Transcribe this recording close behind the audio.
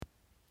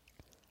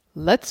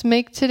Let's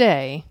make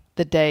today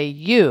the day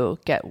you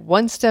get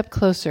one step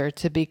closer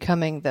to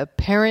becoming the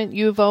parent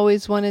you've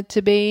always wanted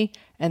to be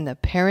and the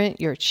parent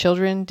your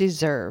children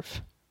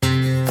deserve.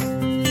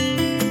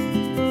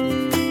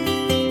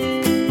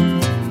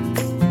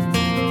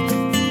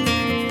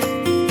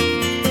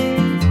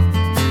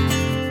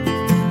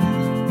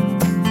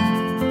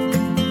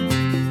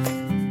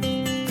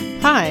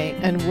 Hi,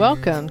 and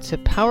welcome to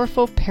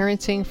Powerful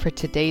Parenting for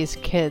Today's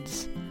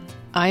Kids.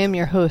 I am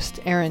your host,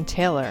 Erin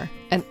Taylor,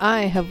 and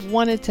I have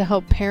wanted to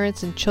help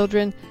parents and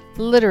children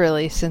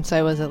literally since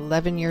I was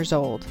 11 years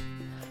old.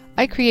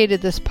 I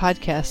created this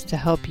podcast to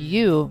help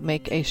you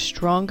make a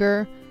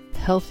stronger,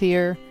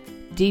 healthier,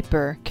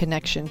 deeper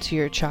connection to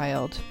your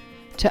child,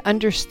 to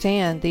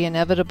understand the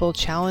inevitable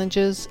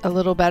challenges a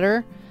little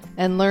better,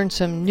 and learn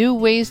some new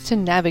ways to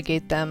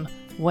navigate them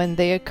when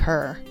they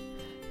occur.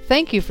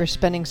 Thank you for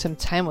spending some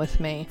time with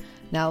me.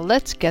 Now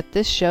let's get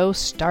this show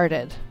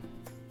started.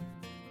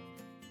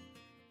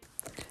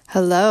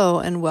 Hello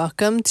and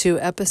welcome to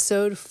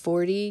episode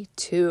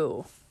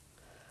 42.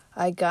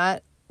 I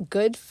got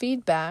good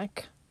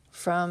feedback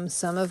from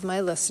some of my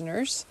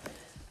listeners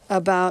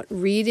about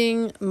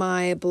reading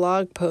my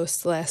blog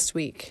post last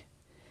week.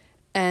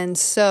 And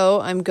so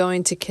I'm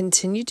going to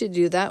continue to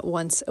do that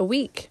once a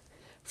week.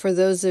 For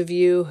those of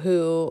you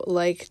who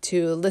like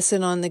to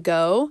listen on the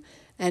go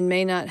and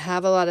may not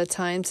have a lot of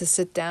time to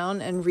sit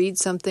down and read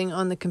something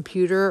on the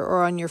computer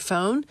or on your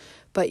phone,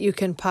 but you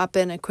can pop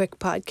in a quick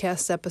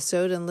podcast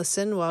episode and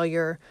listen while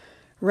you're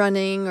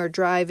running or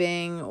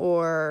driving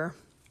or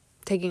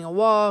taking a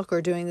walk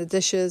or doing the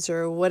dishes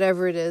or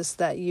whatever it is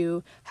that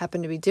you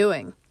happen to be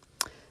doing.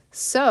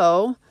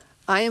 So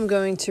I am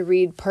going to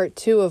read part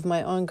 2 of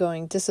my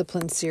ongoing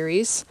discipline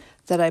series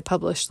that I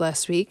published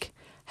last week.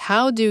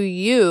 How do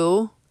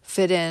you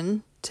fit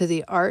in to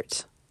the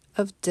art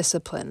of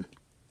discipline?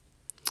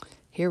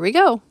 Here we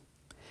go.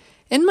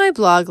 In my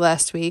blog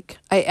last week,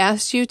 I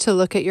asked you to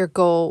look at your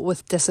goal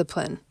with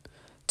discipline,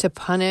 to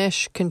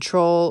punish,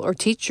 control, or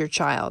teach your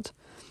child.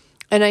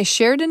 And I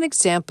shared an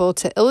example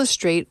to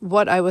illustrate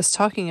what I was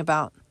talking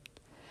about.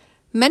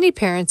 Many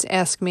parents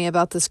ask me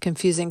about this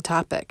confusing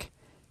topic.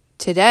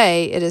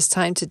 Today, it is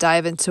time to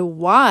dive into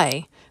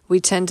why we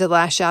tend to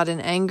lash out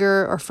in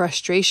anger or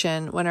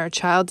frustration when our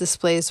child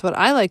displays what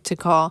I like to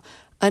call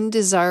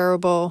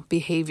undesirable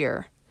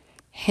behavior.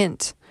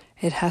 Hint,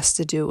 it has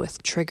to do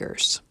with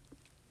triggers.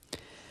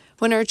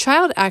 When our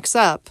child acts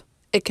up,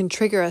 it can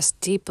trigger us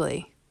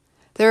deeply.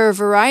 There are a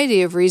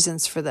variety of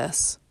reasons for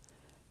this.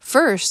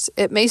 First,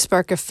 it may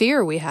spark a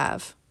fear we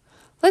have.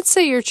 Let's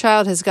say your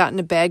child has gotten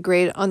a bad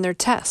grade on their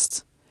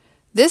test.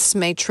 This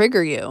may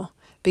trigger you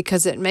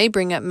because it may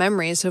bring up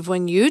memories of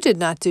when you did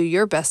not do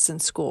your best in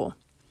school.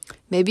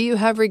 Maybe you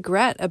have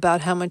regret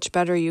about how much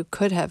better you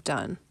could have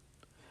done.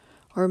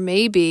 Or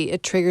maybe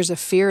it triggers a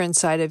fear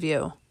inside of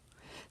you.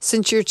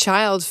 Since your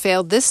child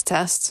failed this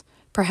test,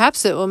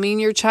 perhaps it will mean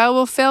your child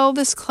will fail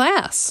this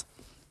class.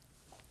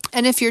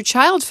 And if your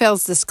child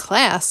fails this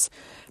class,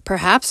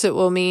 perhaps it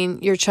will mean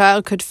your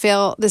child could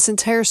fail this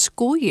entire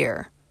school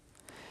year.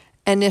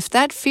 And if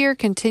that fear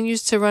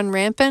continues to run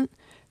rampant,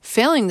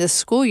 failing this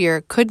school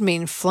year could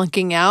mean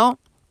flunking out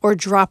or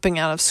dropping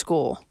out of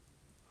school.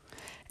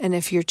 And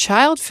if your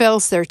child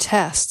fails their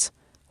test,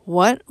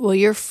 what will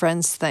your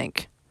friends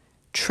think?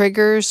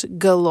 Triggers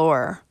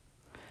galore.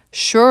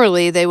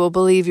 Surely they will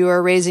believe you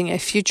are raising a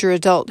future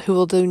adult who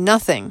will do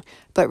nothing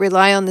but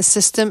rely on the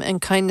system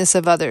and kindness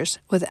of others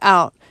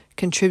without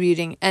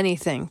contributing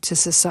anything to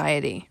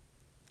society.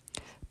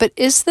 But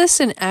is this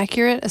an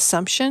accurate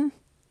assumption?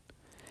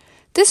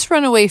 This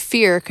runaway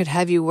fear could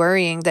have you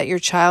worrying that your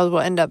child will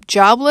end up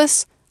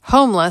jobless,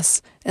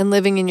 homeless, and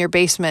living in your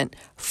basement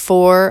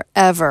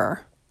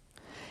forever.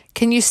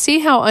 Can you see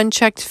how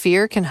unchecked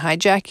fear can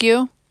hijack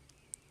you?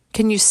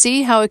 Can you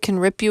see how it can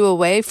rip you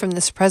away from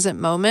this present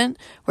moment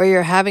where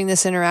you're having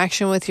this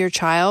interaction with your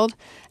child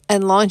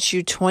and launch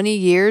you 20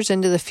 years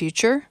into the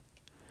future?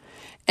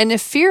 And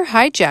if fear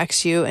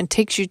hijacks you and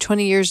takes you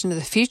 20 years into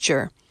the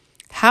future,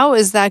 how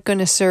is that going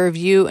to serve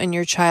you and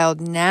your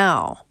child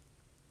now?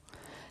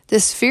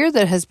 This fear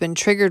that has been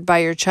triggered by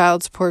your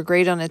child's poor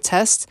grade on a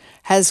test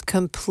has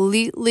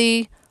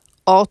completely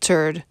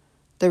altered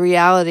the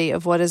reality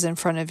of what is in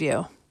front of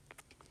you.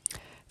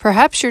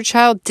 Perhaps your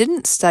child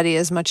didn't study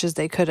as much as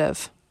they could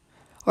have,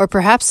 or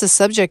perhaps the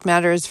subject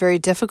matter is very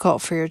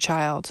difficult for your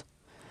child.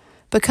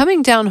 But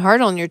coming down hard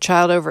on your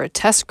child over a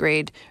test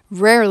grade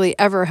rarely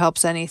ever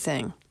helps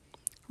anything.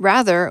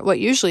 Rather, what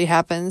usually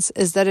happens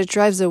is that it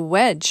drives a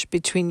wedge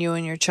between you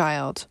and your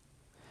child.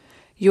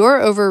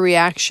 Your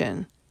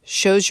overreaction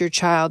shows your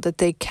child that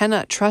they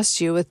cannot trust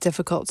you with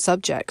difficult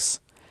subjects.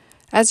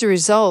 As a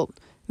result,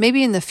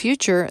 maybe in the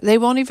future, they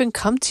won't even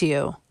come to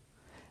you.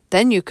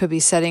 Then you could be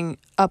setting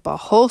up a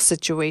whole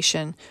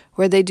situation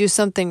where they do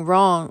something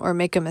wrong or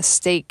make a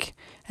mistake,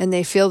 and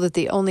they feel that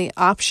the only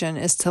option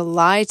is to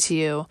lie to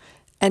you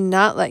and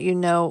not let you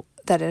know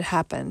that it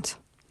happened.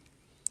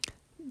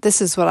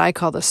 This is what I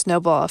call the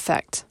snowball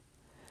effect.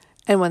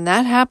 And when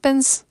that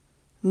happens,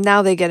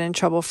 now they get in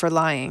trouble for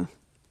lying.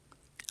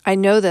 I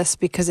know this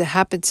because it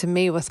happened to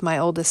me with my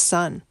oldest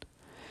son.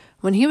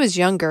 When he was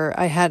younger,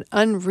 I had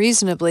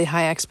unreasonably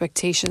high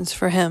expectations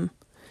for him.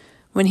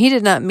 When he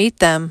did not meet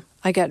them,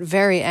 I got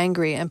very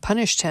angry and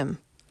punished him.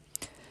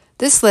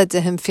 This led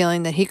to him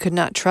feeling that he could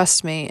not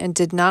trust me and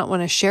did not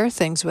want to share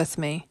things with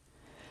me.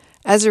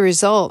 As a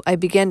result, I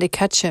began to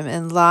catch him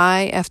in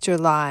lie after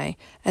lie,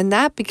 and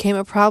that became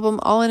a problem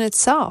all in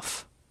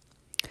itself.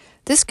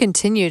 This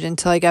continued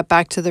until I got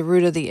back to the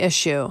root of the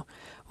issue,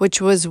 which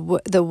was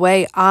the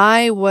way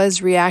I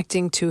was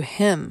reacting to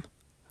him.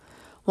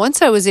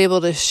 Once I was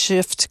able to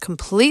shift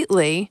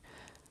completely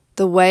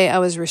the way I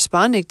was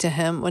responding to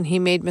him when he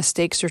made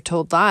mistakes or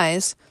told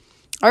lies,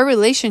 our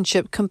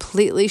relationship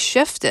completely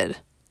shifted.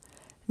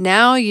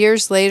 Now,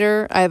 years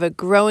later, I have a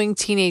growing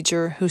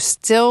teenager who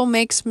still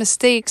makes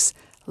mistakes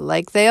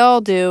like they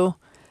all do,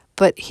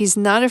 but he's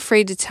not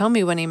afraid to tell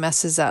me when he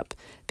messes up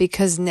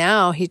because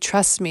now he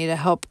trusts me to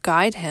help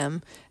guide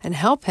him and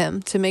help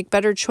him to make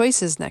better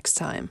choices next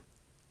time.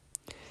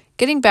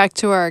 Getting back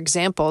to our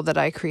example that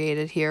I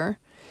created here,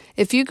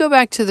 if you go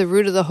back to the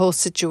root of the whole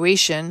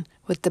situation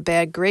with the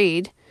bad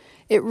grade,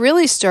 it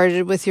really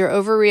started with your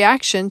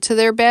overreaction to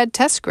their bad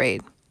test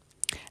grade.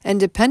 And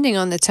depending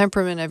on the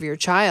temperament of your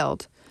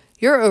child,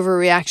 your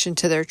overreaction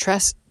to their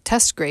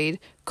test grade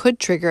could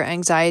trigger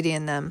anxiety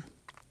in them.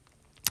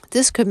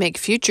 This could make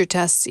future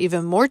tests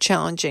even more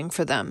challenging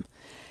for them.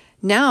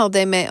 Now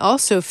they may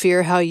also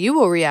fear how you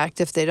will react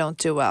if they don't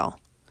do well.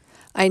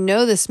 I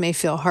know this may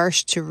feel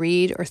harsh to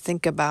read or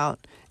think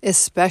about,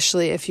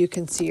 especially if you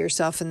can see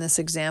yourself in this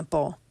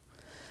example.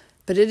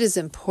 But it is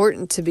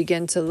important to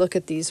begin to look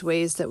at these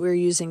ways that we're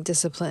using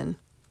discipline.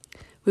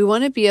 We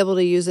want to be able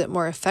to use it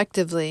more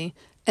effectively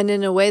and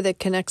in a way that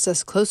connects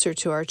us closer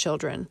to our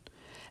children.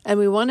 And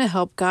we want to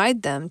help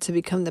guide them to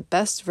become the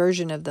best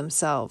version of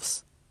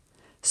themselves.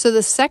 So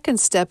the second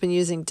step in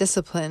using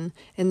discipline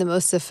in the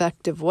most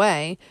effective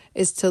way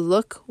is to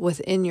look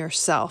within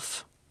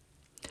yourself.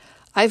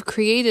 I've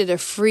created a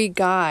free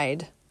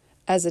guide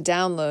as a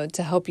download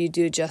to help you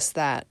do just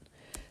that.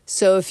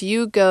 So if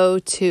you go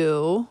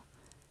to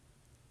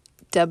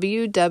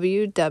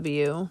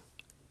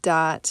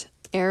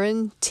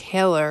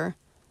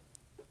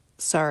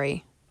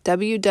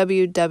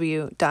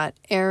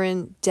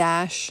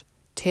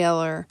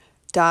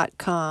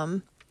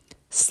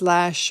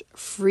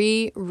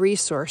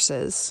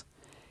resources,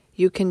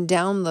 you can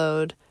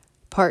download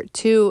part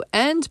 2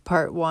 and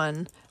part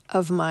 1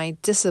 of my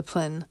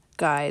discipline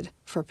guide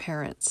for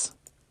parents.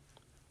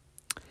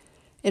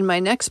 In my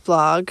next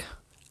blog,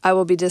 I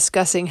will be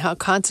discussing how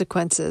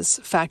consequences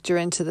factor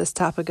into this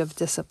topic of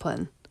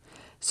discipline.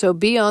 So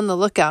be on the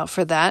lookout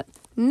for that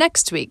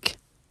next week.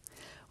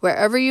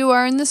 Wherever you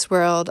are in this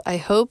world, I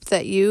hope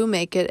that you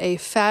make it a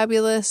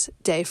fabulous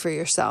day for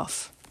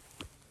yourself.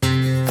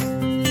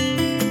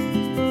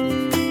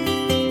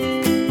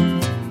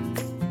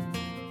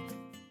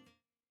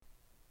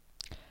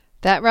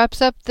 That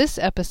wraps up this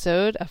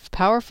episode of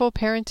Powerful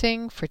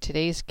Parenting for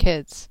Today's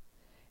Kids.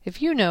 If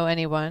you know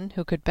anyone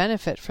who could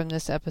benefit from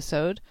this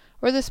episode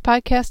or this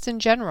podcast in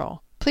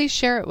general, please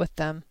share it with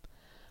them.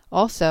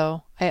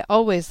 Also, I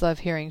always love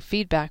hearing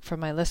feedback from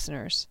my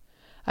listeners.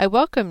 I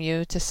welcome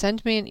you to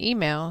send me an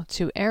email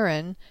to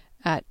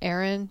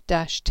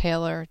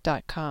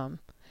aaron@aaron-taylor.com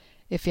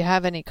if you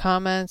have any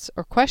comments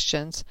or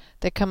questions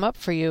that come up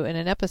for you in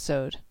an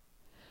episode.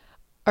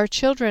 Our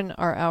children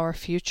are our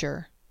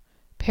future.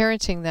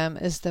 Parenting them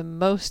is the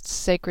most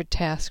sacred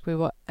task we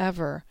will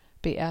ever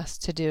be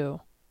asked to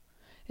do.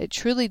 It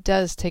truly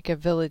does take a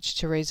village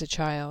to raise a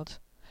child.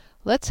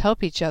 Let's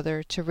help each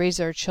other to raise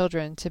our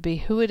children to be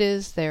who it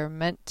is they are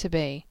meant to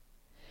be.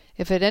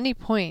 If at any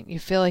point you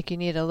feel like you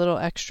need a little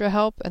extra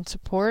help and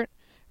support,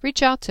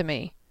 reach out to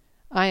me.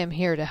 I am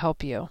here to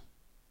help you.